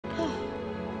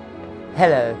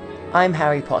Hello, I'm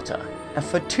Harry Potter, and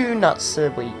for 2 nuts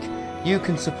a week, you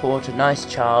can support a nice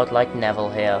child like Neville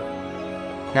here.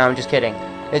 No, I'm just kidding.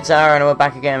 It's Aaron, and we're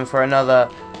back again for another,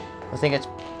 I think it's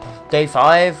day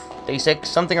 5, day 6,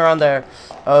 something around there,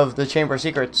 of the Chamber of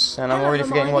Secrets, and I'm already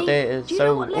forgetting what day it is. Do you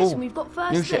know what lesson we've got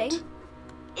first new thing? shit.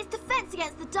 It's defense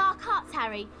against the dark arts,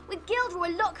 Harry, with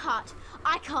Gilderoy Lockhart.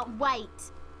 I can't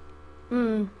wait.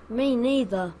 Me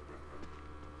neither.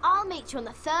 I'll meet you on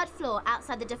the 3rd floor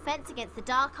outside the defense against the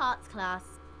dark arts class.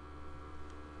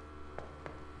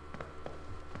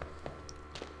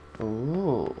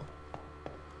 Ooh.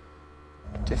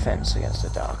 Defense against the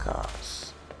dark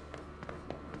arts.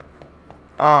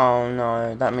 Oh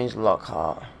no, that means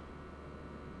Lockhart.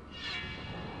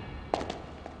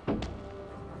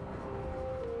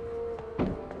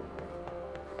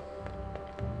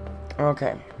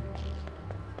 Okay.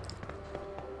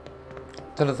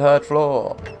 To the 3rd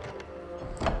floor.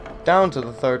 Down to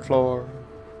the 3rd floor.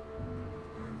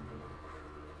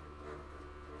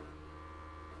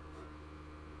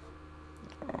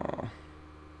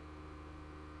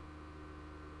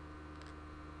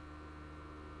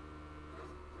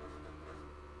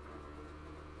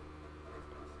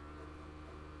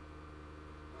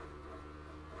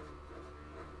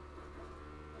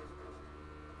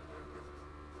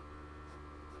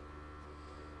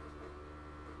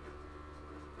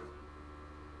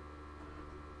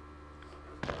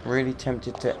 Really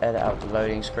tempted to edit out the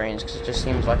loading screens because it just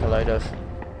seems like a load of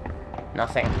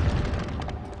nothing. In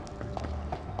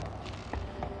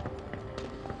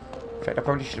fact, I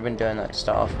probably should have been doing that to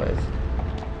start off with.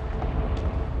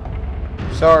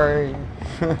 Sorry.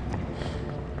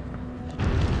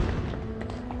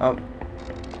 Oh.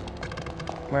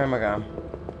 Where am I going?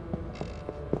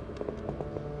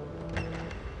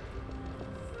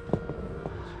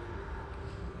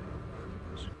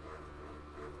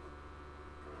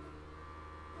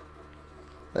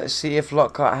 Let's see if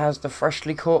Lockhart has the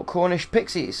freshly caught Cornish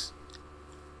pixies.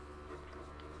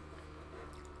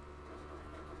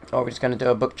 Oh, we're just going to do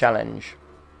a book challenge.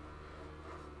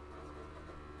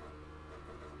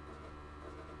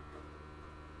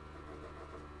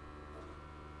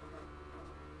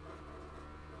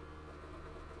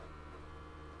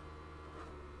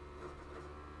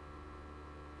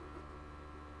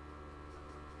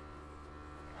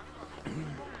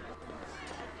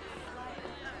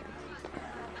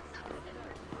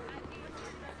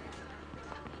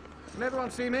 Can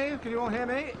everyone see me? Can you all hear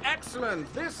me?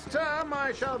 Excellent! This term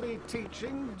I shall be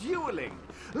teaching dueling.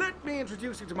 Let me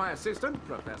introduce you to my assistant,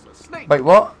 Professor Snape. Wait,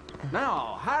 what?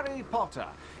 Now, Harry Potter,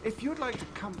 if you'd like to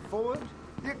come forward,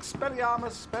 the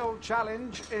Expelliarmus spell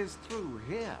challenge is through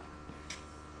here.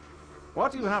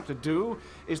 What you have to do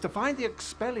is to find the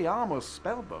Expelliarmus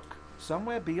spellbook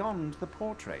somewhere beyond the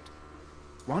portrait.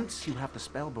 Once you have the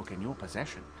spellbook in your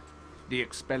possession, the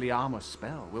Expelliarmus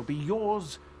spell will be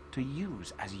yours to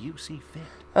use as you see fit.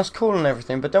 That's cool and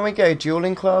everything, but don't we go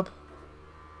dueling club?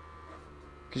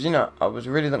 Because, you know, I was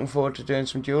really looking forward to doing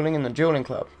some dueling in the dueling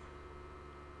club.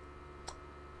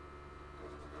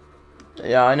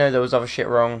 Yeah, I know there was other shit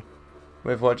wrong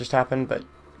with what just happened, but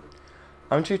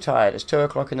I'm too tired. It's 2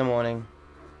 o'clock in the morning.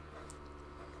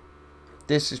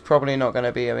 This is probably not going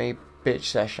to be a me bitch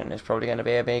session. It's probably going to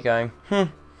be a me going,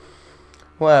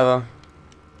 whatever.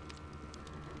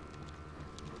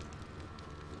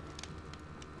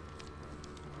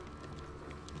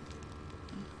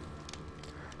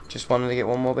 Just wanted to get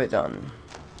one more bit done.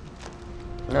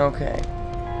 Okay.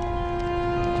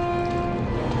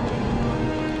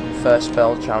 First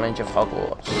spell challenge of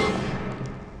Hogwarts.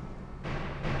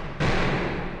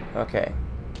 Okay.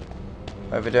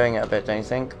 Overdoing it a bit, don't you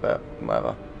think? But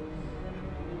whatever.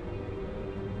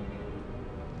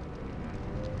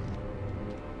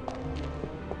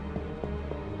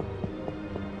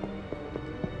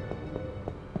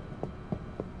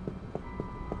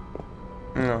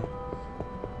 No.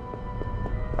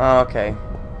 Oh, okay.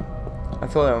 I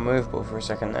thought they were movable for a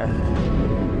second there.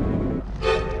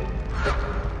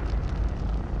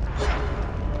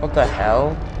 What the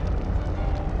hell?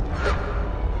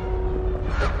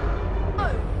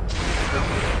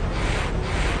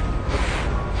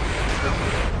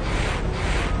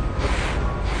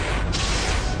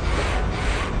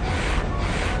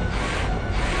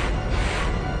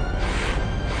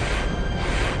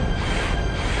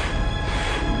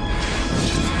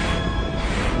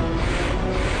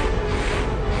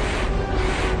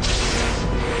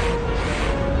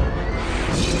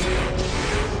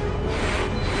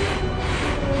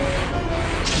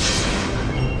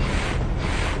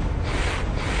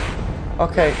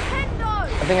 Okay, I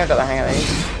think I got the hang of these.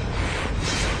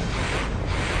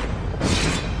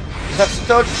 Just have to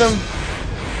dodge them.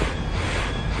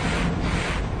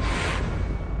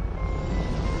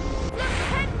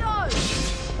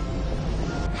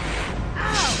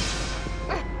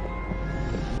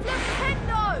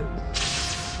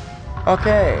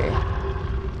 Okay.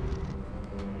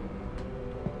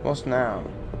 What's now?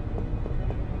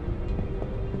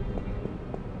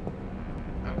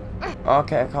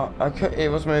 Okay, I can't. I could. It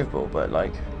was movable, but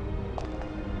like,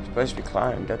 it's supposed to be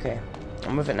climbed. Okay,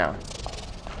 I'm with it now.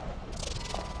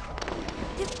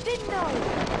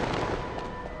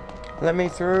 Let me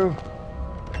through.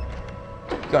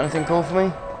 Got anything cool for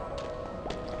me?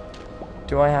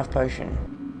 Do I have potion?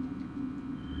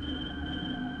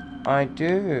 I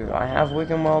do. I have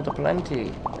Wigan World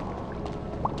aplenty.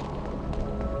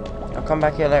 I'll come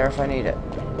back here later if I need it.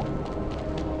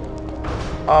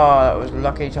 Oh, that was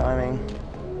lucky timing.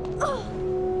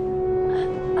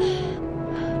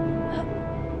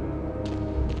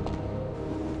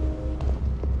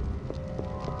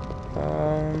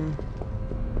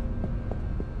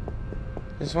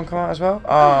 Does this one come out as well?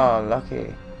 Oh,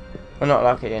 lucky. Well, not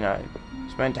lucky, you know.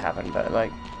 It's meant to happen, but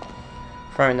like,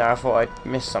 throwing there, I thought I'd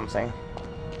missed something.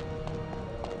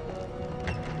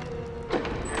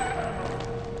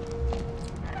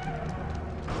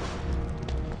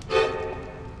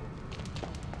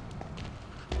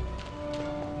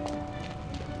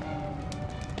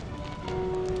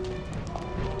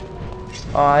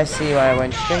 Oh, I see why I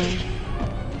went sting.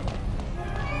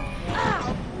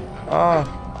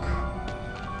 Oh.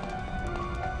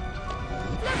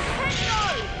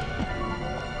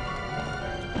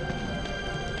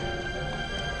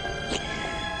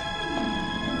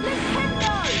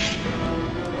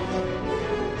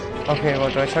 Okay,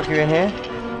 well, do I chuck you in here?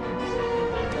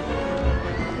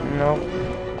 Nope.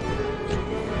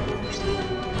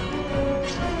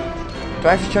 Do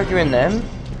I have to chuck you in them?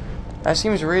 That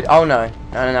seems rude. Oh no.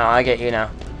 No, I get you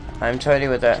now. I'm totally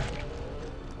with it.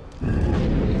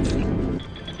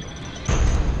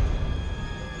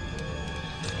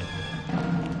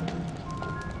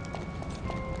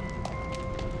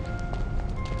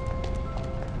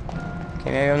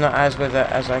 Okay, maybe I'm not as with it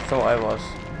as I thought I was.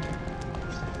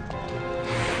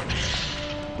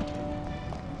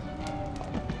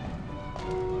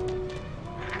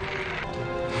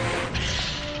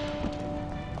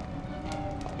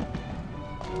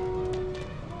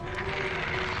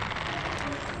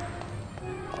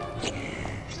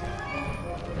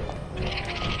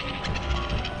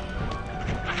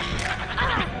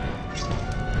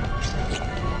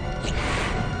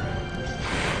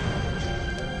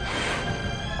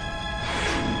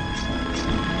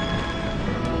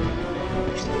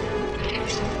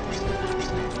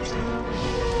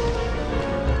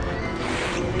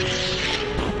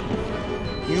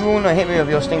 You will not hit me with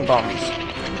your stink bombs.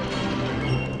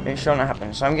 It's sure not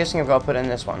happen. So I'm guessing I've got to put in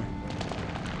this one.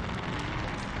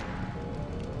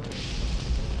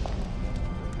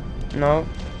 No.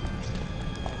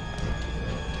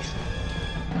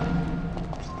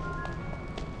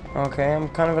 Okay, I'm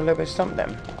kind of a little bit stumped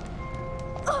then.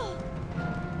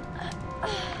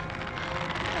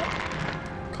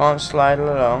 Can't slide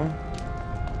along.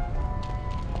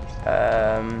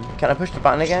 Can I push the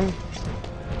button again?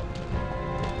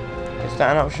 Is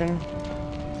that an option?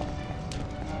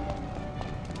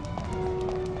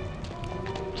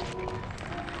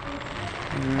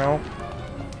 No.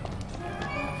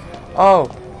 Oh!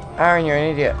 Aaron, you're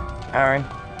an idiot. Aaron.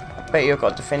 I bet you've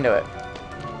got to fin to it.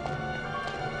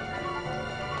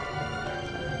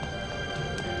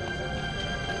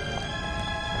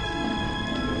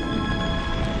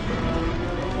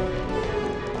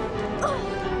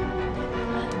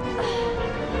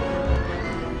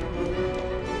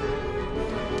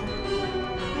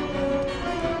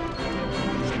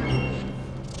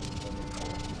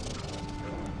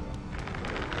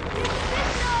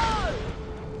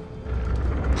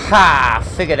 Ha!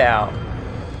 Figured out.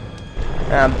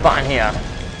 Button here.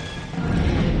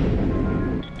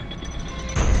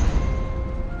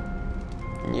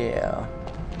 Yeah.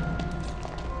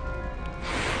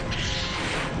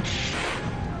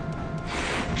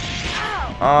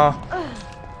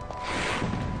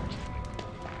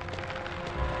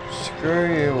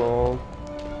 Screw you all.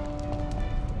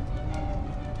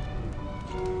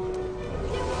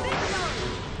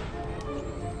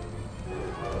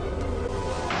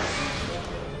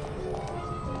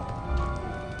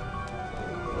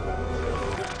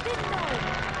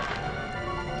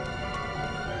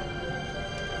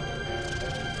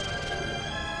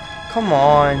 Come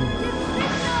on.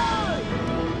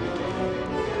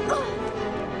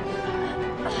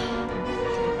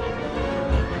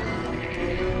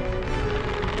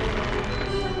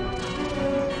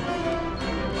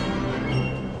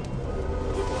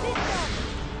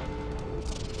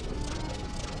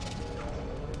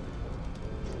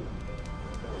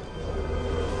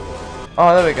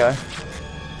 Oh, there we go.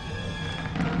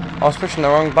 I was pushing the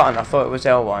wrong button. I thought it was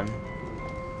L1.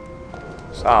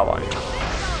 It's R1.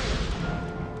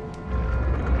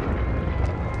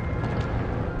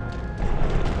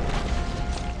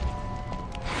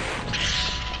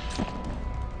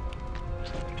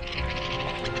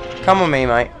 Come on me,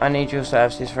 mate. I need your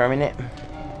services for a minute.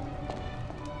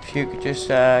 If you could just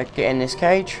get in this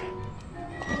cage.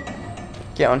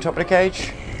 Get on top of the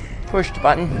cage. Push the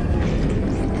button.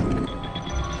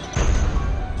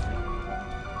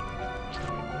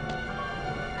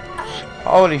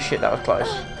 Holy shit, that was close.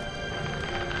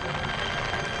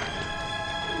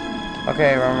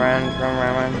 Okay, run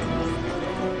around.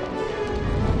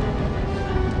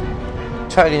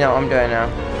 Totally know what I'm doing now.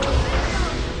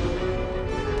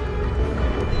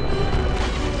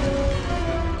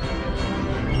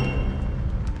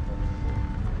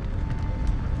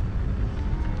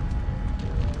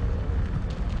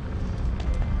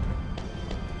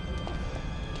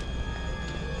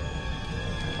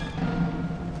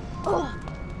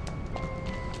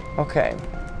 Okay.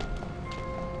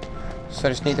 So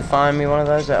I just need to find me one of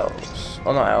those elves.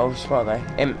 Or not elves, what are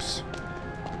they? Imps.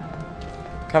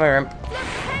 Come here, imp.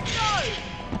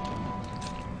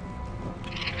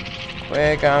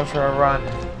 We're going for a run.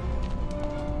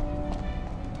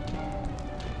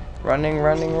 Running.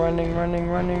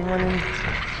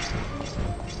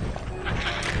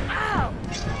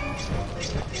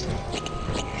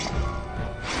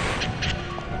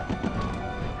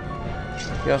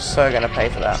 You're so gonna pay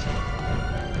for that.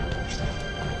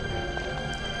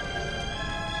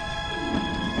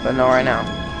 But not right now.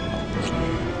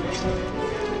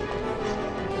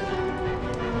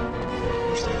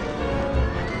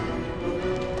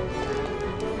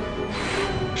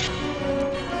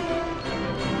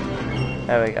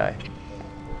 There we go.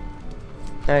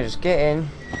 Now just get in.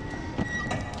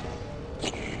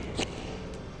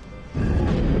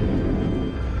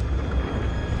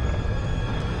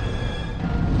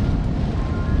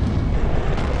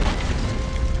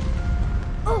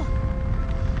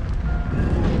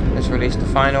 Let's release the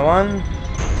final one.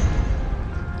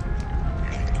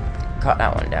 Cut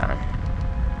that one down.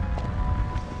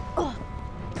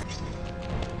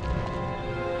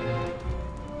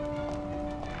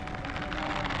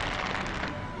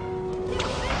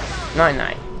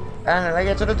 Night. And I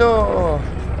get to the door.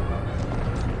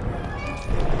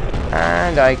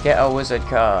 And I get a wizard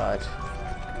card.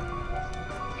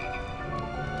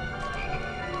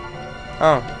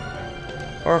 Oh.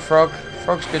 Or a frog.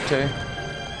 Frog's good too.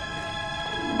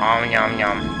 Yum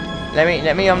yum. Let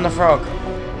me the frog.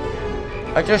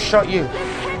 I just shot you.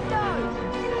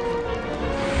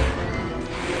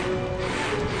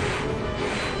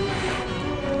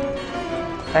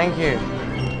 Thank you.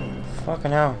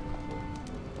 Fucking hell.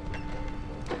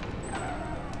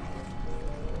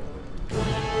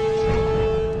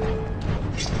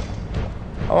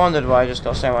 I wondered why I just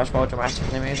got so much more dramatic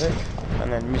in the music,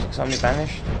 and then the music suddenly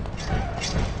vanished.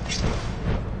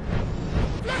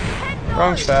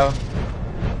 Wrong spell.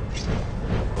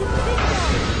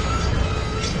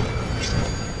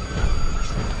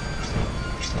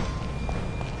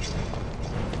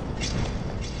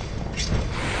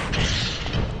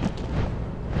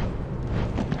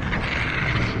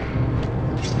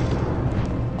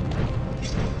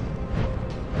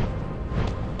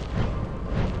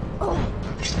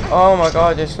 Oh my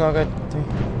god, it's not good. 3, 2,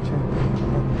 1.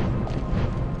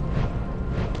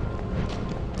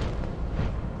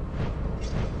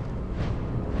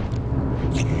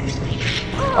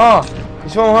 Oh!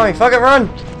 He's falling behind me. Fucking run!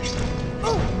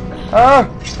 Oh!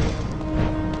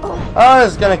 Oh,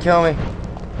 it's gonna kill me.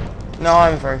 No,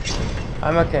 I'm free.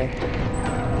 I'm okay.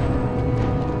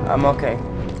 I'm okay.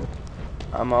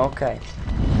 I'm okay.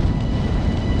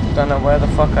 Don't know where the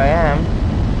fuck I am.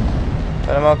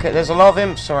 But I'm okay. There's a lot of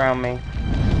imps around me.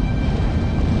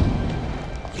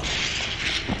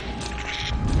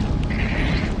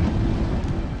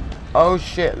 Oh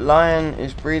shit, Lion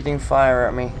is breathing fire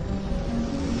at me.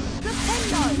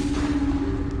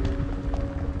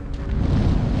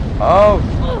 Oh!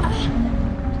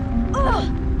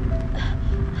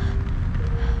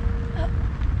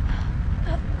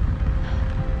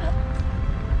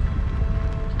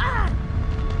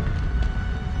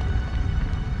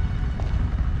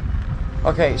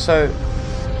 Okay, so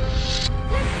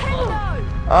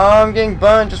I'm getting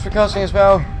burnt just for casting a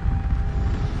spell.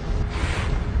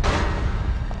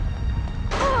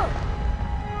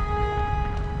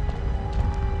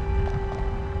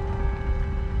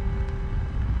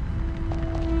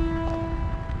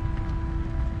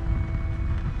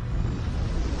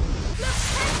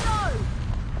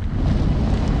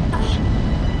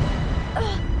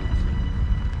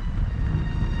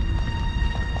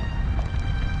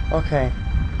 Okay.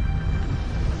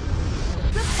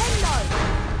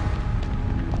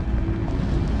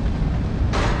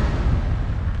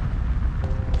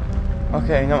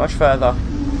 Okay, not much further,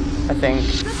 I think.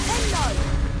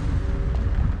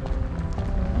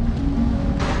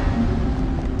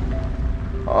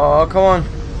 Oh, come on.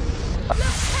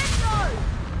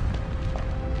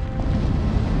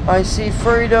 I see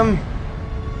freedom.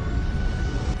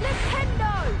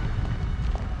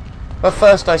 But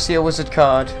first I see a wizard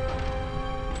card.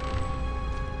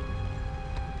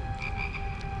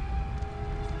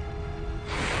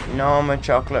 No, I'm a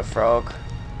chocolate frog.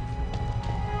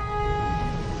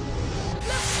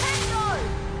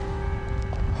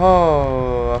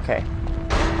 Oh, okay.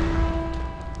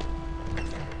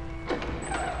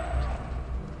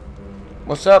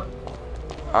 What's up?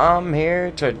 I'm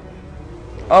here to...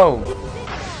 Oh.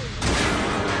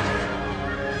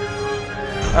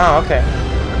 Oh, okay.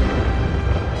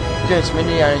 Doing some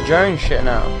Indiana Jones shit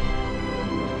now.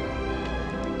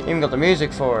 Even got the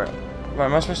music for it. Right,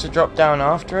 am I supposed to drop down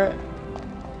after it?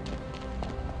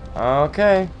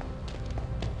 Okay.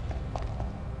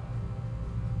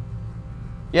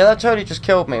 Yeah, that totally just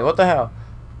killed me. What the hell?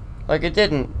 Like, it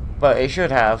didn't, but it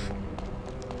should have.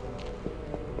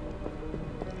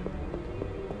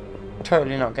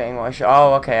 Totally not getting what I should.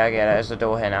 Oh, okay, I get it. There's a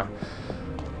door here now.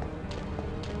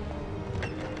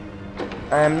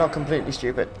 I am not completely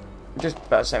stupid. Just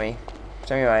about semi-way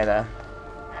there.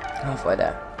 Halfway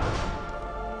there.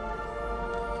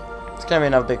 It's gonna be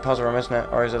another big puzzle room, isn't it?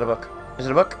 Or is it a book? Is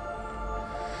it a book?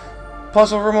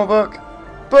 Puzzle room or book?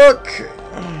 Book!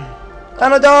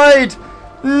 And I died!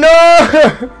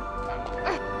 No!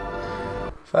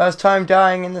 First time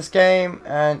dying in this game,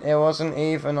 and it wasn't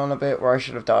even on a bit where I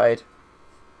should have died.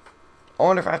 I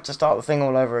wonder if I have to start the thing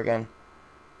all over again.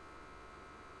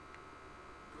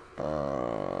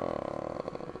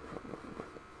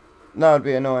 That would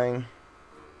be annoying.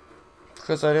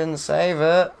 Because I didn't save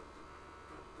it.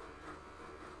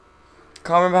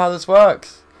 Can't remember how this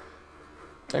works.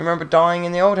 I remember dying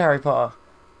in the old Harry Potter.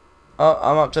 Oh,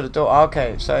 I'm up to the door.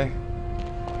 Okay, so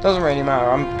doesn't really matter.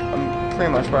 I'm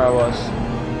pretty much where I was.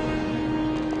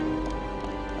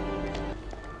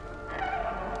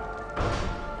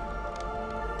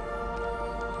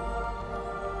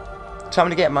 Time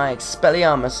to get my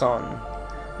Expelliarmus on.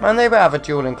 Man, they better have a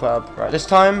dueling club. Right, this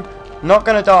time, not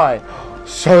gonna die.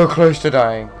 So close to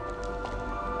dying.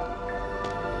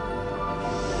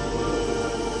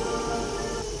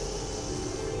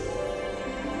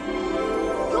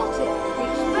 Got it! The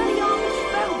Expelliarmus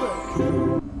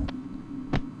spellbook!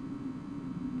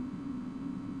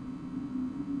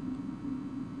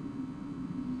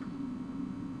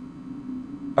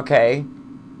 Okay.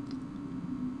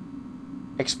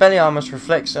 Expelliarmus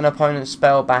reflects an opponent's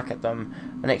spell back at them.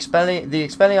 The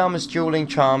Expelliarmus dueling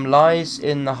charm lies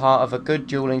in the heart of a good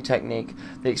dueling technique.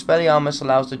 The Expelliarmus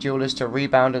allows the duelist to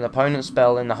rebound an opponent's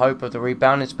spell in the hope of the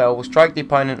rebounded spell will strike the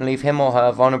opponent and leave him or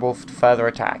her vulnerable to further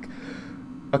attack.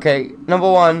 Okay,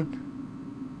 number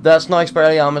one, that's not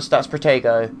Expelliarmus, that's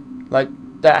Protego. Like,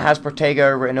 that has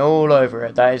Protego written all over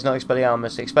it. That is not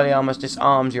Expelliarmus. Expelliarmus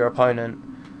disarms your opponent.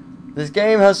 This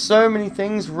game has so many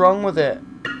things wrong with it.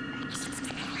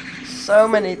 So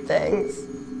many things.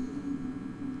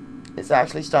 It's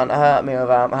actually starting to hurt me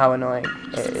about how annoying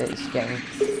it is getting.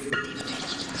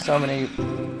 So many.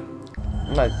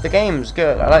 No, the game's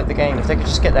good. I like the game. If they could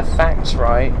just get their facts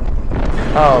right.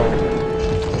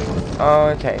 Oh. Oh,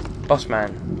 okay. Boss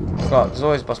man. Forgot. There's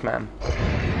always boss man.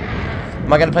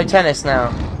 Am I going to play tennis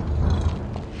now?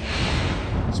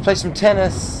 Let's play some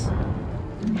tennis.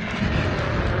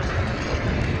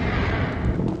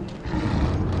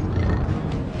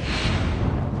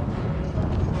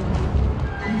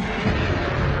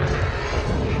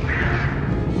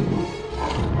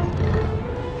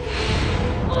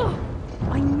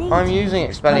 I'm using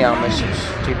Expelliarmus, you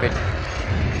stupid.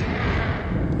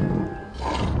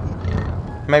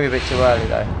 Maybe a bit too early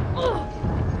though.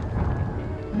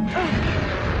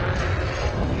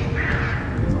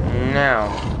 Now.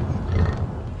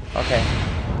 Okay.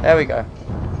 There we go.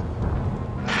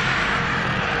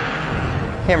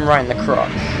 Him right in the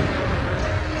crotch.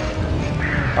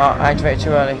 Oh, I activated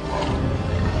too early.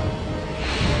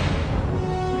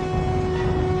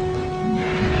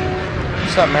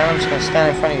 What's up, man? I'm just gonna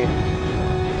stand in front of you.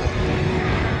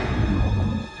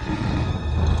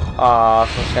 Ah, I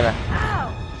was gonna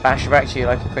bash back to you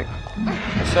like a quick.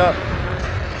 What's up?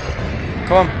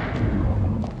 Come on.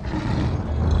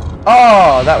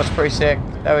 Oh, that was pretty sick.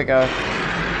 There we go.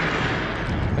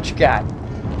 What you got?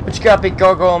 What you got, big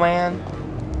gargoyle man?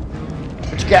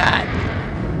 What you got?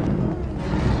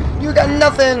 You got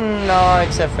nothing! No,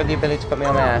 except for the ability to put me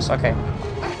on my ass. Okay.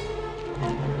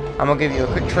 I'm gonna give you a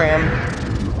quick trim.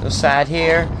 Little sad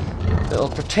here. Little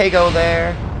Protego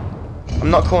there. I'm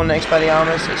not calling it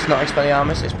Expelliarmus. It's not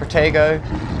Expelliarmus. It's Protego.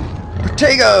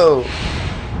 Protego!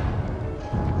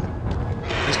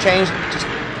 Just change. Just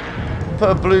put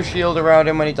a blue shield around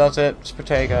him when he does it. It's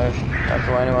Protego. Don't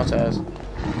care what anyone says.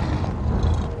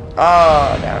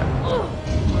 Oh, damn it.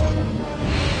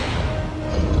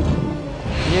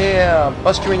 Yeah,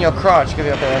 bust you in your crotch. Give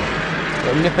you a bit of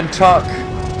little nip and tuck. A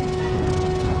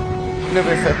little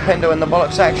bit of Pendo in the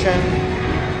bollocks action.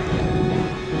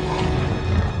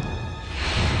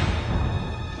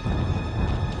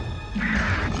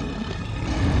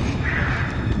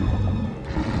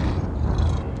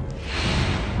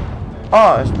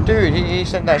 Oh, dude, he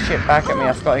sent that shit back at me.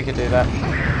 I forgot he could do that.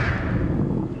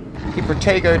 He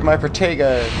Protego'd my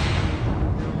Protego.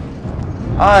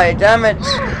 Aye, damn it!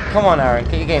 Come on, Aaron,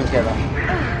 get your game together.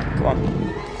 Come on.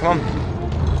 Come on.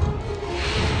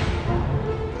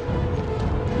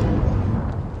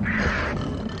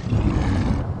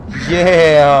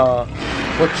 Yeah!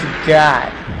 What you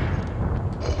got?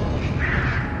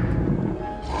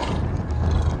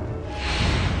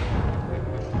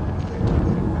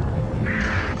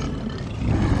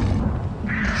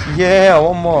 Yeah,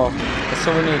 one more. That's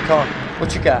all we need. Come on.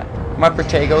 What you got? My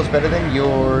Protego's better than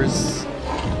yours.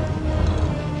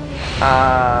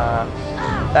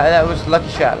 That was lucky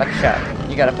shot. Lucky shot.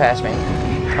 You gotta pass me.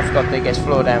 I forgot that it gets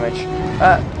floor damage.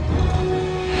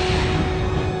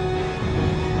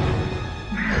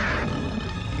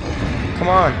 Come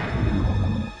on.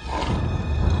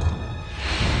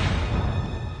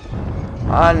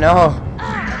 Ah, no.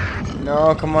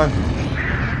 No, come on.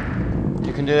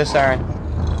 You can do this, Aaron.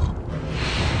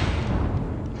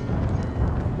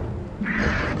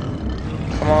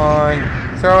 Come on.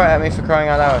 Throw it at me for crying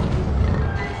out loud.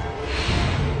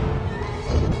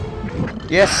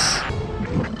 Yes.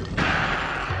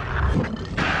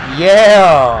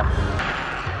 Yeah.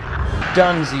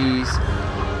 Dunsies.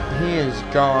 He is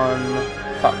gone.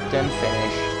 Fucked and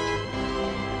finished.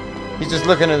 He's just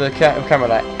looking at the camera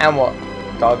like, and what?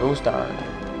 Goggles done.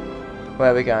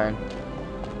 Where are we going?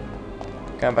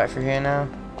 Going back through here now?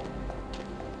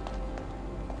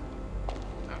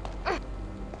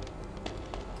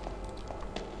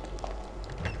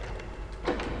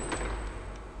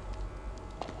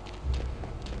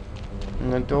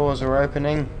 And the doors are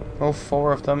opening. All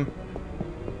 4 of them.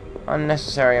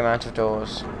 Unnecessary amount of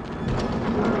doors.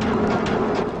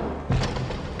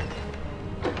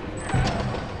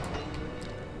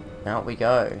 Out we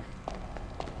go.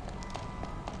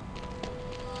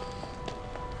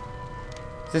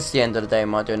 If this is the end of the day, we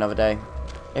might do another day.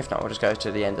 If not, we'll just go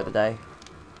to the end of the day.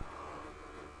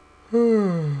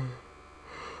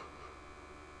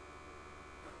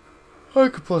 I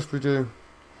could possibly do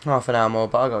half an hour more,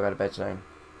 but I gotta go to bed soon.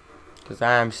 Because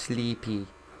I'm sleepy.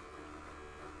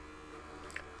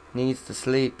 Needs to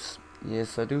sleeps.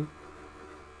 Yes, I do.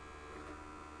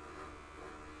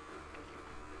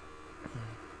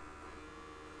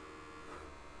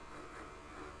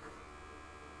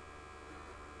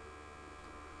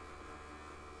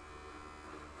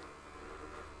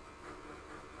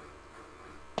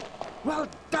 Well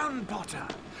done, Potter.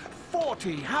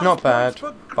 40 house Not bad, points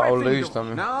for but I'll Gryffindor. lose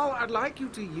them. Now, I'd like you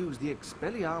to use the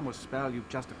Expelliarmus spell you've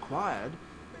just acquired.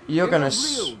 You're in gonna. a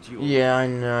real duel. Yeah, I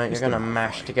know. You're Mr. gonna Malfoy,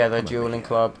 mash together come dueling here.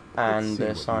 club Let's and see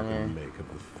this, what aren't you can you? make of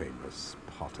the famous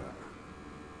Potter.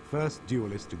 First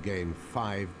duelist to gain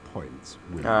 5 points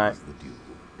wins Alright. the duel.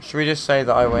 Should we just say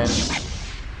that I win?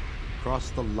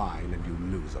 Cross the line and you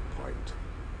lose a point.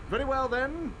 Very well,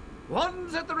 then.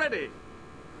 Wands at the ready.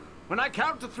 When I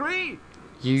count to 3,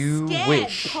 You Scared,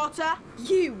 wish. Potter.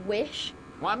 You wish.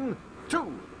 1,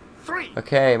 2, 3.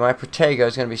 Okay, my Protego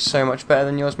is going to be so much better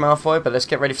than yours, Malfoy, but let's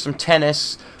get ready for some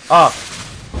tennis. Ah!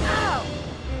 Ow!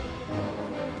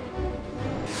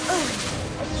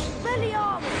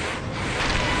 Expelliarmus.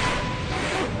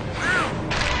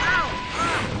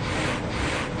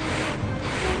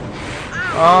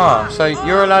 Ah, so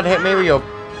you're allowed to hit me with your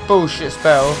bullshit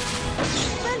spell,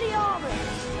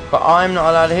 Expelliarmus. but I'm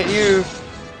not allowed to hit you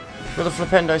with a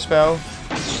Flipendo spell.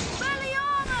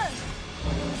 Expelliarmus.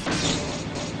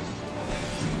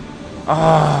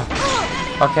 Ah!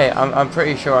 Okay, I'm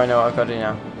pretty sure I know what I've got to do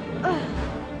now.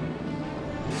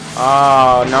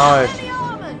 Oh, no.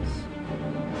 Expelliarmus.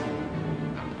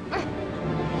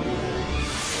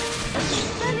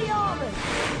 Expelliarmus.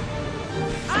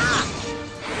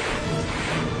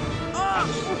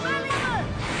 Expelliarmus.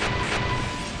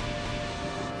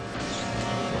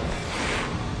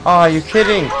 Oh, are you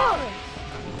kidding?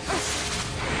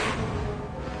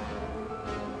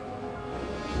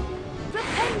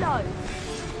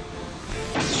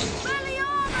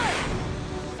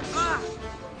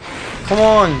 Come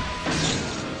on.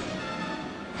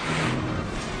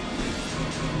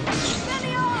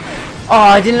 Oh,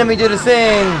 I didn't let me do the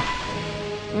thing.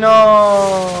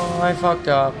 No, I fucked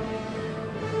up.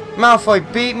 Malfoy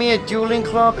beat me at dueling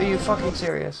club? Are you fucking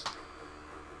serious?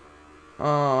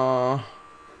 Oh.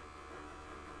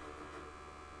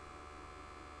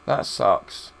 That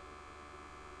sucks.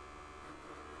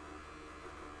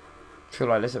 I feel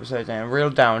like this episode's in a real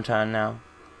downturn now.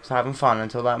 I was having fun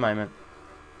until that moment.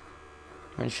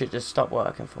 When shit just stopped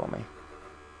working for me.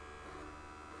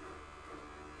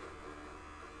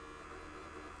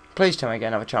 Please tell me I get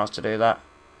another chance to do that.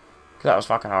 Because that was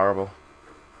fucking horrible.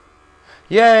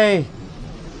 Yay!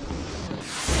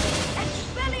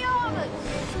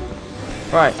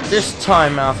 Right, this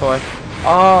time, Malfoy.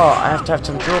 Oh, I have to have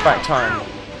some drawback time.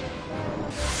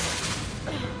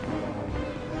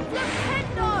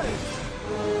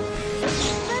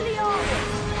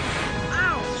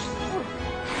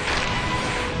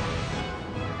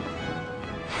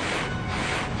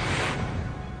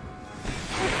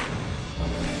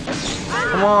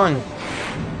 Come on.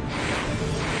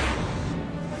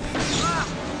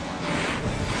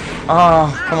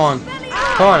 Oh, come on.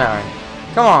 Come on, Aaron.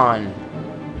 Come on.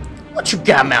 What you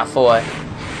got, Malfoy?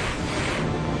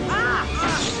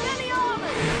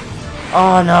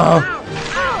 Oh, no.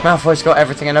 Malfoy's got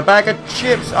everything in a bag of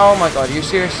chips. Oh, my God. Are you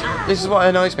serious? This is what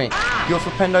annoys me. Your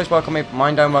flipendos work on me, but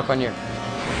mine don't work on you.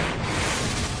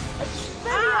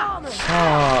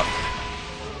 Fuck.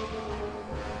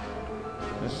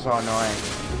 This is so annoying.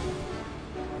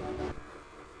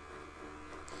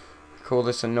 Call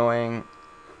this annoying.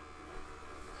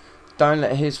 Don't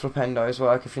let his flipendos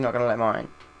work if you're not going to let mine.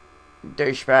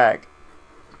 Douchebag.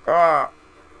 Ah.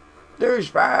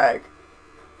 Douchebag.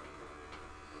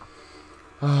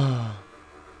 Can't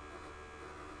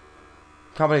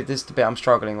believe this is the bit I'm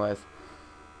struggling with.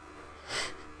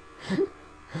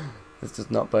 This does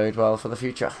not bode well for the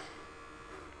future.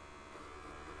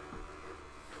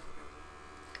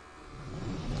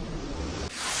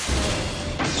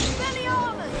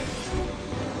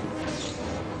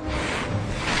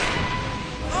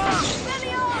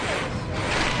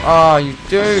 Oh, you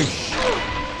douche!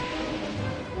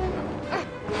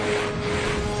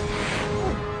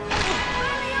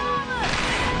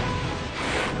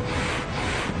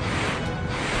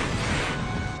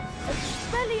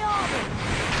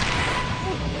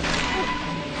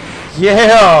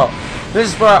 Yeah!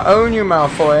 This is where I own you,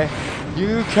 Malfoy.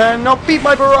 You cannot beat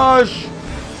my barrage!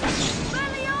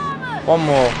 One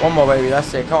more, baby.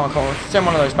 That's it. Come on. Send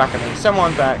one of those back at me. Send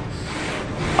one back.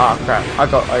 Ah, crap. I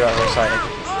got excited.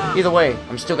 Either way,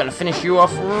 I'm still gonna finish you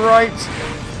off right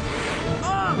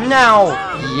now.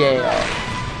 Yeah.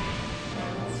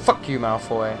 Fuck you,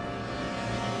 Malfoy.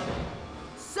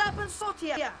 Serpent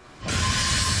Sotia.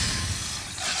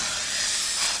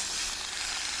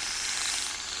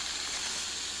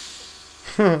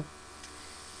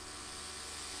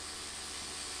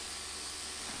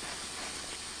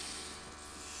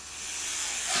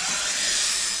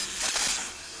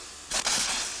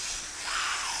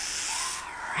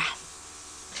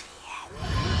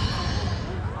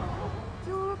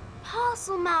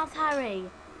 Parcel mouth, Harry.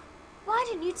 Why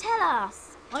didn't you tell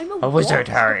us? I'm A wizard,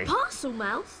 Harry. Parcel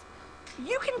mouth?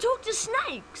 You can talk to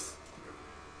snakes.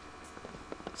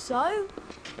 So,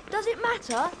 does it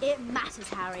matter? It matters,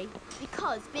 Harry,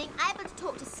 because being able to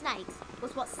talk to snakes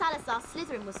was what Salazar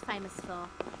Slytherin was famous for.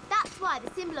 That's why the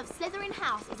symbol of Slytherin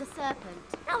House is a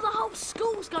serpent. Now the whole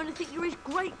school's going to think you're his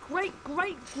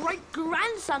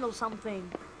great-great-great-great-grandson or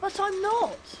something. But I'm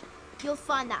not. You'll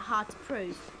find that hard to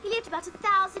prove. He lived about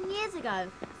 1,000 years ago.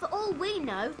 For all we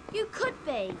know, you could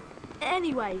be.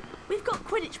 Anyway, we've got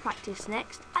Quidditch practice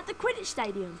next at the Quidditch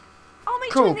Stadium. I'll meet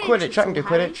you Cool, in the Quidditch. I can do entrance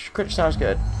hall, Harry. Quidditch. Quidditch sounds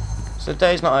good. So the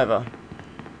day's not over.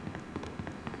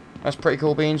 That's pretty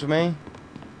cool beans with me.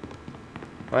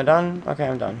 Am I done? Okay,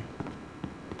 I'm done.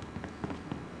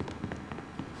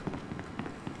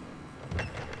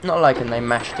 Not liking they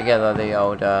mashed together the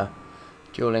old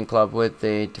dueling club with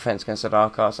the defense against the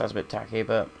dark arts. That's a bit tacky,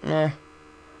 but yeah.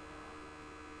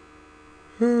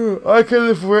 I can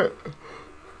live with it.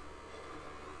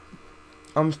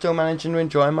 I'm still managing to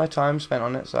enjoy my time spent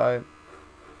on it, so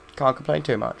can't complain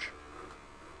too much.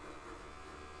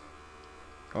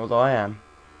 Although I am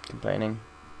complaining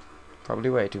probably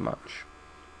way too much.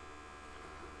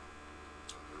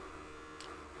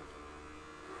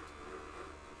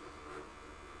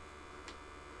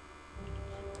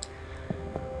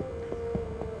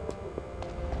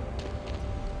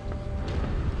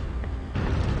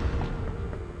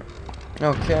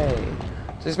 Okay,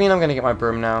 does this mean I'm gonna get my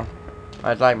broom now?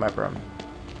 I'd like my broom.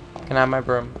 Can I have my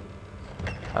broom?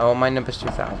 I want my numbers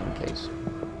 2000, please.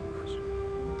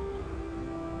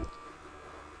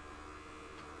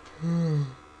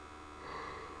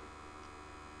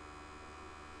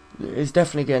 It's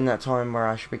definitely getting that time where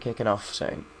I should be kicking off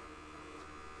soon.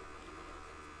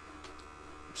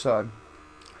 So,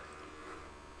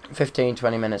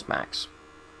 15-20 minutes max.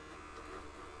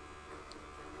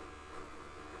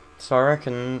 So I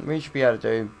reckon we should be able to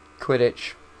do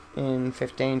Quidditch in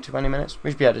 15-20 minutes.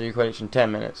 We should be able to do Quidditch in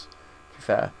 10 minutes, to be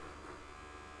fair.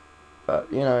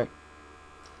 But, you know,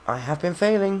 I have been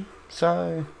failing,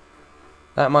 so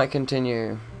that might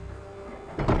continue.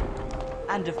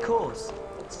 And of course,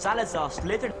 Salazar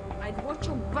Slytherin. I'd watch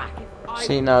your back if I...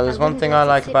 See, now there's one thing I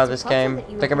like about this game.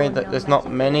 Don't get me that there's not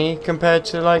many compared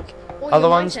to like other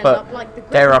ones, but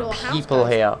there are people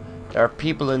here. There are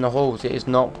people in the halls. It is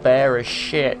not bare as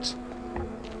shit.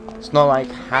 It's not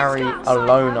like Harry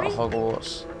alone at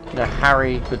Hogwarts. You know,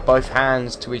 Harry with both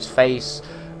hands to his face,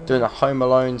 doing a Home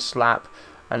Alone slap,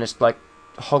 and it's like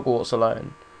Hogwarts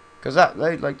alone. Because that,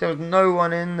 like, there was no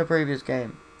one in the previous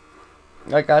game,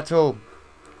 like at all,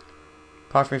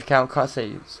 apart from if you count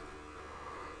cutscenes.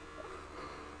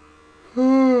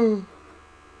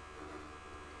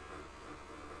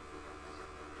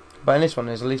 But in this one,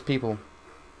 there's at least people.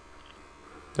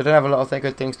 They don't have a lot of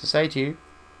good things to say to you,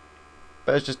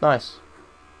 but it's just nice.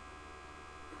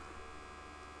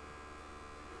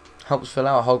 Helps fill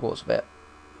out Hogwarts a bit.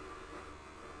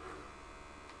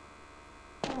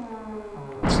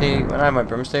 See, when I have my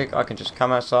broomstick, I can just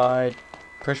come outside,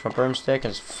 push my broomstick,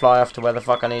 and just fly off to where the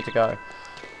fuck I need to go.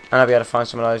 And I'll be able to find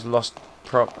some of those lost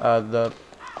the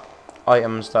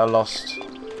items that are lost.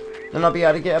 Then I'll be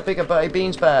able to get a bigger Bertie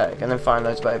Beans bag, and then find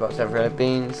loads of Bertie Box everywhere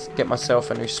beans, get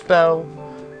myself a new spell,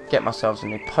 get myself a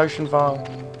new potion vial,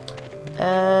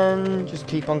 and just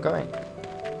keep on going.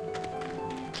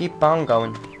 Keep on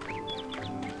going.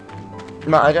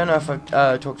 But I don't know if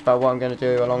I've talked about what I'm going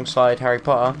to do alongside Harry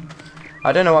Potter.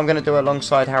 I don't know what I'm going to do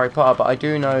alongside Harry Potter, but I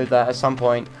do know that at some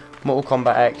point Mortal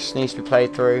Kombat X needs to be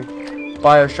played through.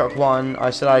 Bioshock 1,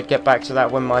 I said I'd get back to that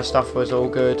when my stuff was all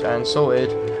good and sorted,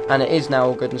 and it is now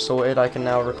all good and sorted. I can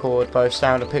now record both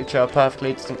sound and picture perfectly,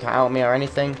 it doesn't cut out me or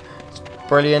anything. It's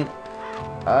brilliant.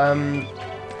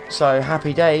 So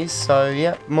happy days. So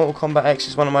yeah, Mortal Kombat X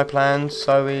is one of my plans,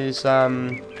 so is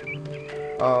what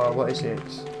is it?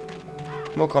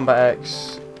 Mortal Kombat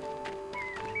X.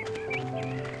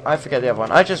 I forget the other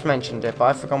one. I just mentioned it, but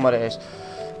I forgot what it is.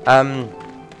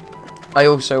 I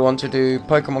also want to do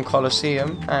Pokemon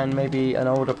Colosseum and maybe an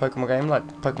older Pokemon game like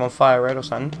Pokemon Fire Red or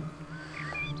something.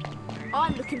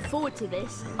 I'm looking forward to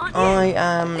this. Aren't you? I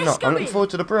am not. I'm looking forward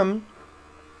to the broom.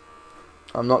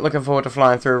 I'm not looking forward to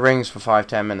flying through rings for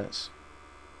 5-10 minutes.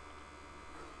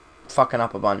 Fucking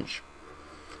up a bunch.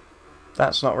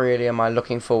 That's not really in my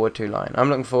looking forward to line. I'm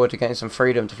looking forward to getting some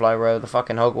freedom to fly where the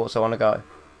fucking Hogwarts I want to go.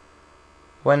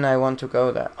 When I want to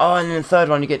go there. Oh, and then the third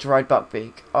one you get to ride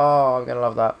Buckbeak. Oh, I'm gonna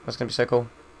love that. That's gonna be so cool.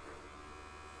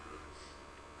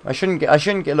 I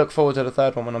shouldn't look forward to the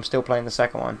third one when I'm still playing the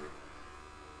second one.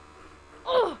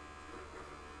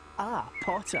 Ah,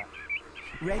 Potter.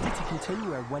 Ready to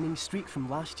continue our winning streak from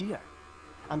last year.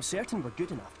 I'm certain we're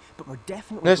good enough, but we're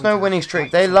definitely... There's no winning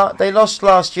streak. They lost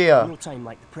last year. No time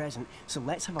like the present, so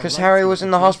let's have a... Because Harry was in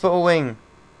the hospital wing.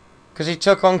 Because he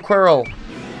took on Quirrell.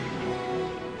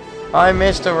 I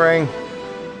missed a ring.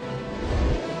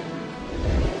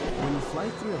 When you fly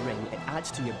through a ring, it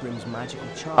adds to your broom's magical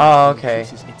charge. Oh, and okay.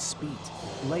 increases its speed.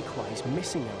 Likewise,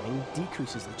 missing a ring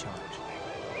decreases the charge.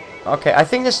 Okay, I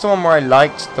think this is the one where I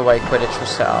liked the way Quidditch was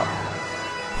set up.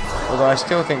 Although I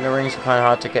still think the rings are kind of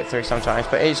hard to get through sometimes,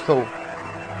 but it is cool.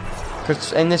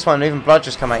 Because in this one, even blood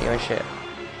just come at you and shit.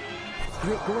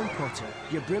 Great going, Potter.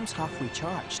 Your broom's halfway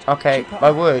charged. Okay,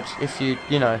 I would if you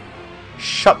know,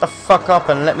 shut the fuck up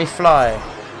and let me fly.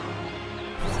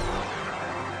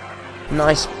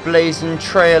 Nice blazing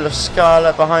trail of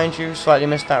scarlet behind you. Slightly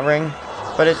missed that ring,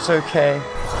 but it's okay.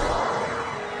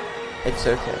 It's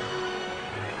okay.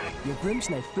 Your broom's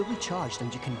now fully charged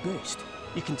and you can boost.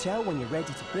 You can tell when you're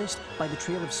ready to boost by the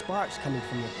trail of sparks coming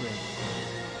from your broom.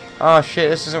 Oh shit,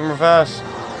 this is in reverse.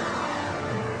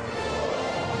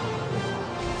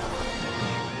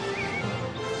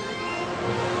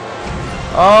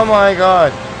 Oh my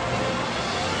god.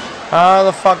 How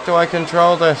the fuck do I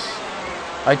control this?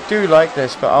 I do like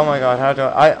this, but oh my god, how do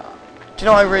I... Do you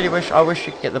know what I really wish? I wish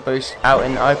you could get the boost out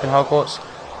in open Hogwarts.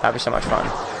 That'd be so much fun.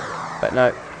 But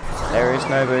no, there is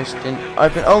no boost in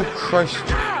open... Oh Christ.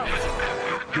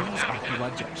 These are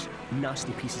bludgers,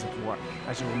 nasty pieces of work,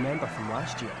 as you remember from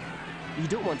last year. You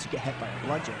don't want to get hit by a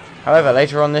bludger. However,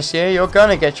 later on this year, you're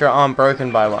gonna get your arm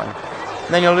broken by one.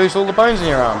 And then you'll lose all the bones in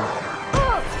your arm.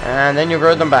 And then you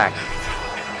grow them back.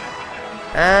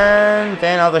 And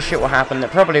then other shit will happen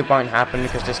that probably won't happen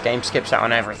because this game skips out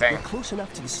on everything. You're close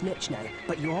enough to the snitch now,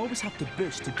 but you always have to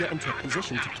boost to get into a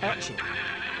position to catch it.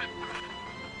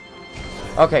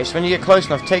 Okay, so when you get close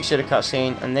enough, it takes you to the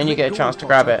cutscene, and then you get a chance to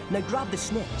grab it. Now grab the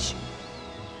snitch.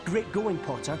 Great going,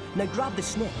 Potter. Now grab the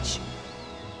snitch.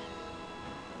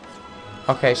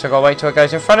 Okay, so I gotta wait till it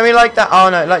goes in front of me like that. Oh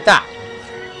no, like that.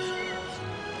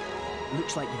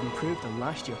 Looks like you've improved on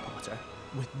last year, Potter.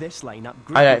 With this lineup,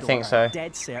 I don't think so.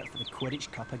 Dead cert for the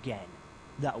Quidditch Cup again.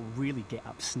 That'll really get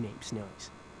up Snape's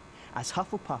nose. As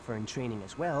Hufflepuff are in training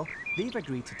as well, they've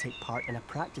agreed to take part in a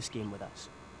practice game with us.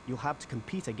 You'll have to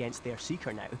compete against their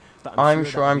Seeker now, but I'm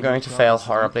sure I'm going to fail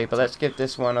horribly, but let's give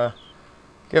this one a...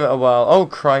 Give it a whirl. Oh,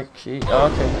 crikey.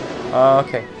 Okay.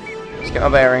 Okay. Let's get my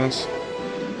bearings.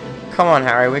 Come on,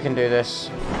 Harry, we can do this.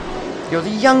 You're the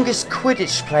youngest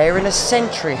Quidditch player in a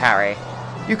century, Harry.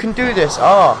 You can do this.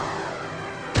 Oh.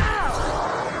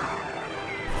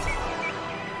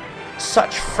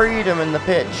 Such freedom in the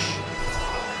pitch.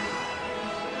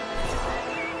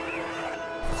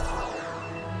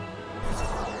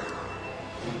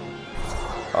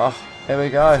 Oh, here we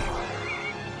go.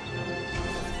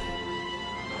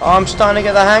 Oh, I'm starting to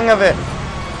get the hang of it.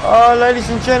 Oh, ladies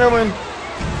and gentlemen.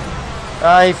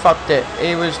 Ah, he fucked it.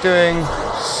 He was doing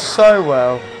so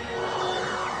well.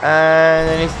 And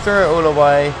then he threw it all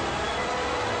away.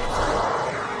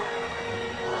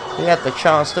 He had the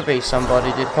chance to be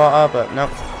somebody, did Potter, but nope.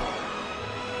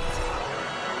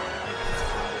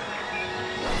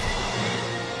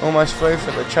 Almost flew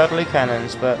for the Chudley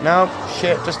cannons, but no,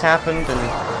 shit just happened and...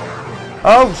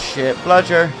 Oh shit,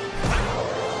 bludger.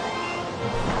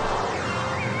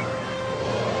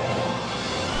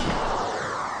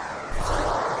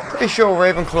 Pretty sure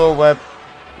Ravenclaw web...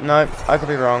 No, I could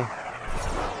be wrong.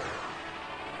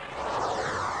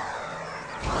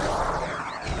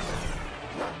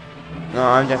 No,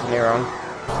 I'm definitely wrong.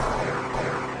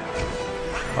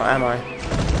 Or am I?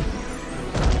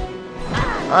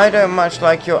 I don't much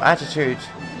like your attitude.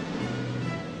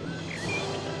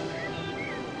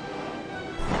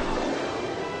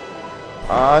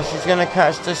 Ah, she's gonna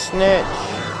catch the snitch.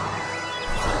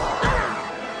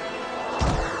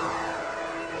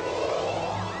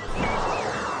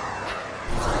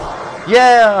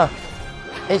 Yeah!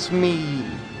 It's me.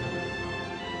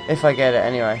 If I get it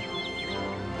anyway.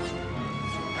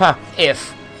 Ha!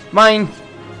 If. Mine!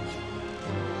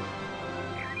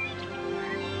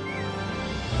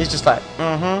 He's just like,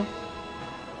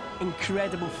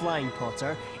 Incredible flying,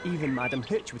 Potter. Even Madam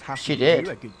Hooch would have She to give did.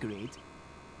 you a good grade.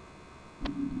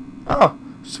 Oh,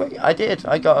 sweet, I did.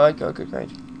 I got a good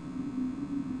grade.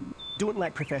 Don't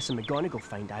let Professor McGonagall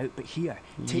find out, but here,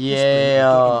 take Yeah. this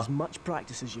broom and get in as much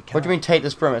practice as you can. What do you mean take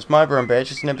this broom? It's my broom,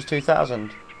 bitch. It's Nimbus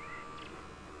 2000.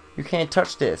 You can't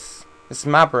touch this. It's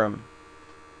my broom.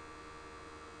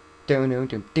 Can't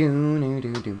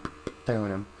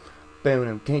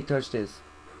touch this.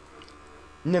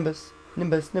 Nimbus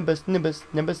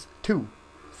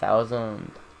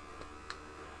 2000.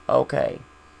 Okay.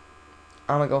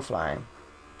 I'm gonna go flying.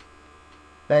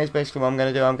 That is basically what I'm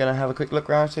gonna do. I'm gonna have a quick look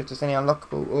around, see if there's any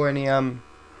unlockable or any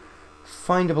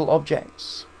findable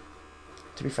objects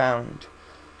to be found.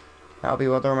 That'll be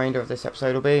what the remainder of this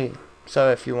episode will be.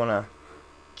 So if you wanna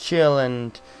chill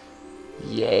and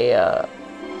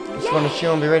if you wanna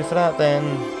chill and be ready for that,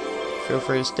 then feel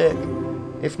free to stick.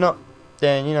 If not,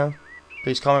 then you know,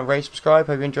 please comment, rate, subscribe.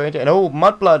 Hope you enjoyed it. And oh,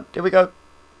 Mudblood! Here we go.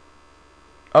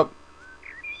 Oh.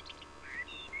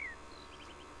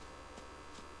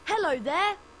 Hello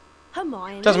there,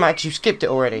 Hermione. Doesn't matter 'cause you skipped it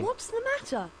already. What's the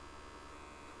matter?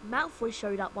 Malfoy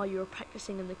showed up while you were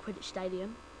practicing in the Quidditch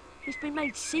Stadium. He's been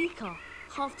made Seeker.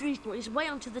 After he's brought his way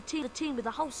onto the team with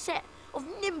a whole set of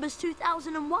Nimbus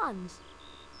 2001s.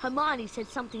 Hermione said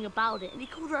something about it, and he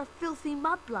called her a filthy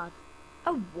mudblood.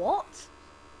 A what?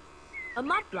 A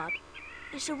mudblood?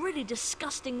 It's a really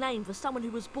disgusting name for someone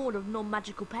who was born of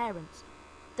non-magical parents.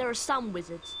 There are some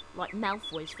wizards, like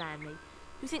Malfoy's family,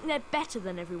 who think they're better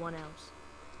than everyone else.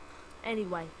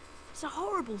 Anyway, it's a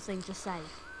horrible thing to say.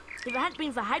 If it hadn't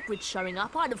been for Hagrid showing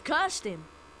up, I'd have cursed him.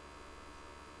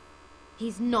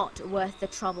 He's not worth the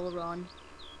trouble, Ron.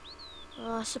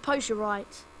 I suppose you're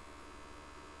right.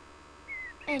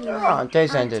 Anyway, Ah,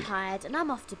 day's I'm ended. tired and I'm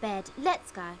off to bed.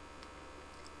 Let's go.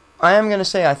 I am going to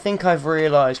say, I think I've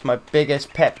realised my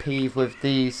biggest pet peeve with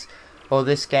these, or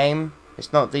this game.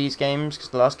 It's not these games, because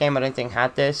the last game I don't think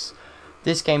had this.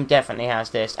 This game definitely has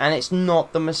this, and it's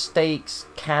not the mistakes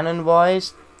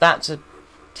canon-wise. That's a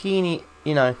teeny,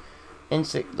 you know,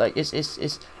 like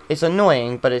it's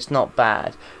annoying, but it's not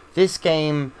bad. This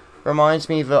game reminds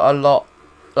me of a lot,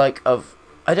 like of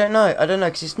I don't know,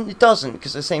 because it doesn't,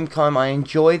 because at the same time I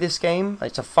enjoy this game.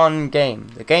 It's a fun game.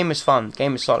 The game is fun, the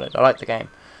game is solid, I like the game.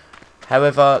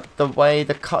 However, the way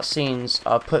the cutscenes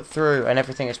are put through and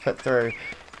everything is put through,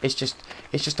 it's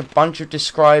just a bunch of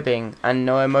describing and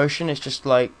no emotion. It's just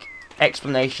like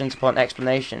explanations upon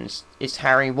explanations. It's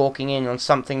Harry walking in on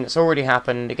something that's already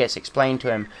happened, it gets explained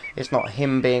to him. It's not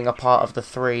him being a part of the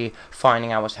three,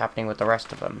 finding out what's happening with the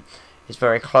rest of them. It's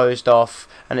very closed off,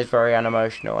 and it's very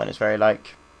unemotional, and it's very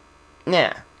like,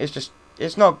 yeah,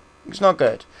 it's not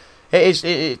good.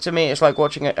 To me, it's like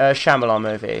watching a Shyamalan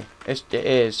movie. It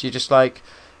is. You just like,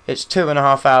 it's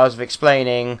 2.5 hours of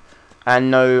explaining, and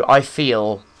no, I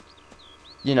feel,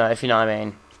 you know, if you know what I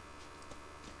mean.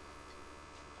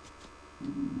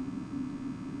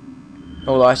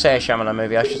 Although I say a Shyamalan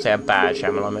movie, I should say a bad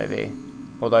Shyamalan movie.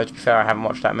 Although, to be fair, I haven't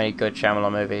watched that many good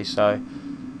Shyamalan movies, so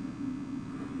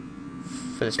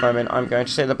for this moment, I'm going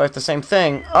to say they're both the same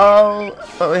thing. Oh,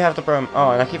 but we have the broom.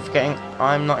 Oh, and I keep forgetting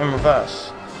I'm not in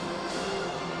reverse.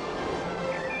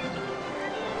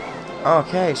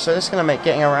 Okay, so this is going to make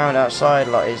getting around outside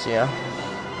a lot easier.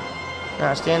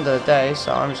 Now, it's the end of the day,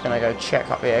 so I'm just going to go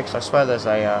check up here, because I swear there's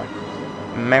a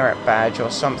merit badge or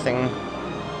something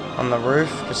on the roof,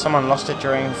 because someone lost it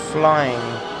during flying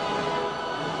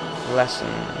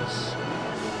lessons.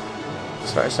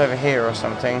 So it's over here or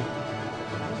something.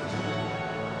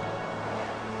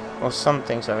 Or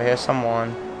something's over here,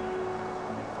 someone.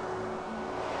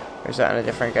 Or is that in a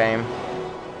different game?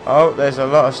 Oh, there's a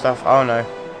lot of stuff. Oh no.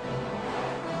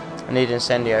 I need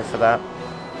Incendio for that.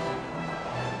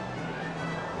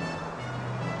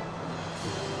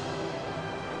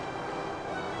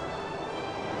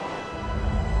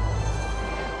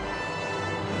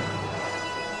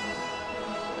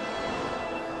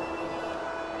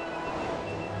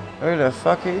 Who the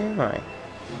fuck are you, mate?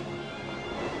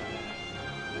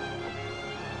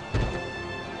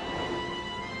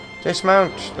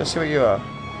 Dismount. Let's see what you are.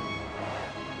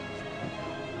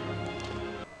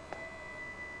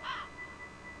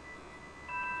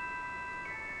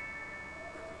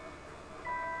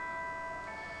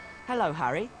 Hello,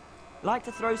 Harry. Like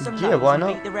to throw some Yeah, notes why and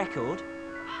not? beat the record?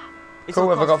 Cool,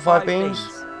 have I got 5 beans?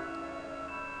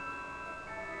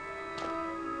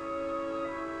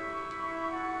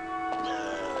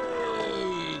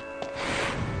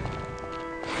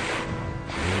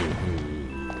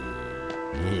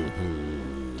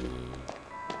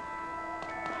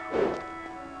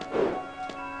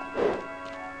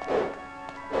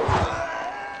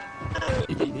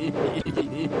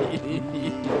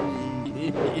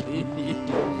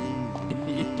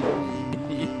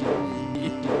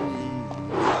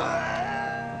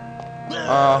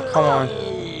 Oh, come on.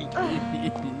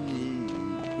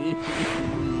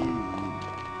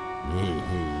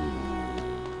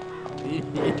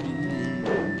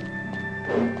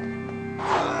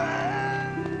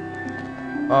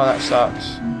 Oh, that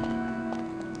sucks.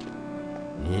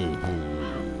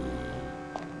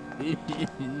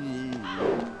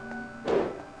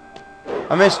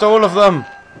 I missed all of them.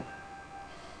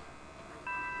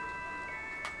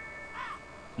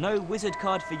 No wizard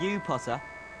card for you, Potter.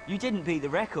 You didn't beat the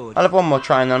record. I'll have one more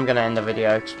try and then I'm going to end the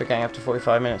video because we're getting up to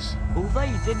 45 minutes. Although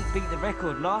you didn't beat the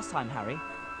record last time, Harry,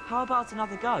 how about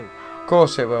another go? Of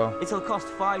course it will. It'll cost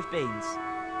 5 beans.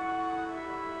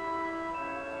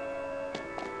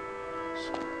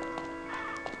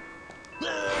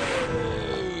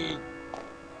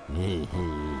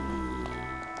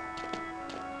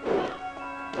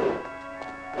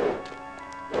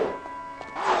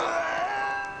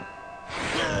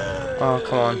 Oh,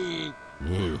 come on.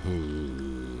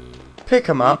 Pick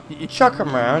them up, chuck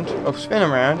them round, or spin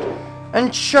them round,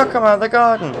 and chuck them out the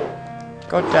garden.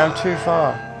 God damn, too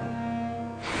far.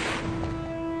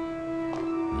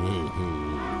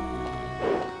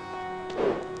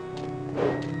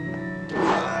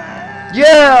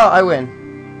 Yeah, I win.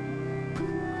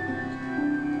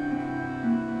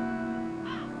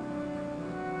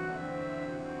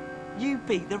 You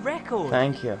beat the record.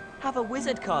 Thank you. Have a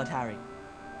wizard card, Harry.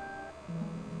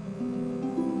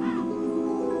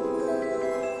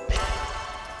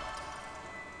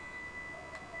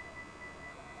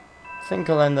 I think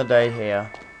I'll end the day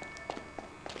here.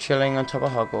 Chilling on top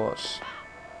of Hogwarts.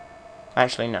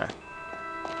 Actually, no.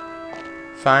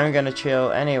 If I'm gonna chill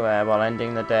anywhere while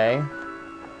ending the day,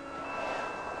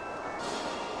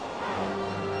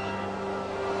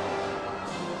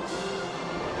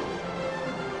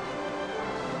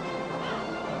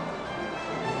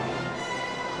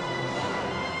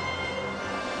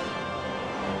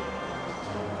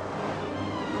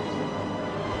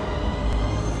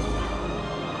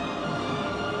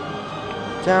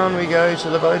 down we go to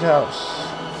the boathouse.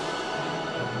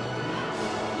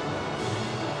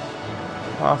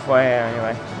 Halfway here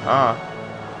anyway. Ah.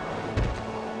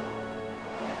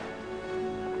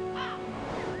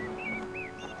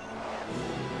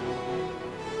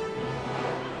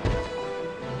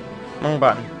 Wrong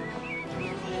button.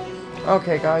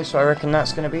 Okay guys, so I reckon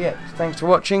that's going to be it. Thanks for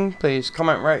watching. Please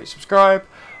comment, rate, subscribe.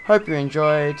 Hope you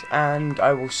enjoyed, and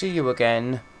I will see you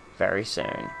again very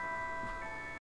soon.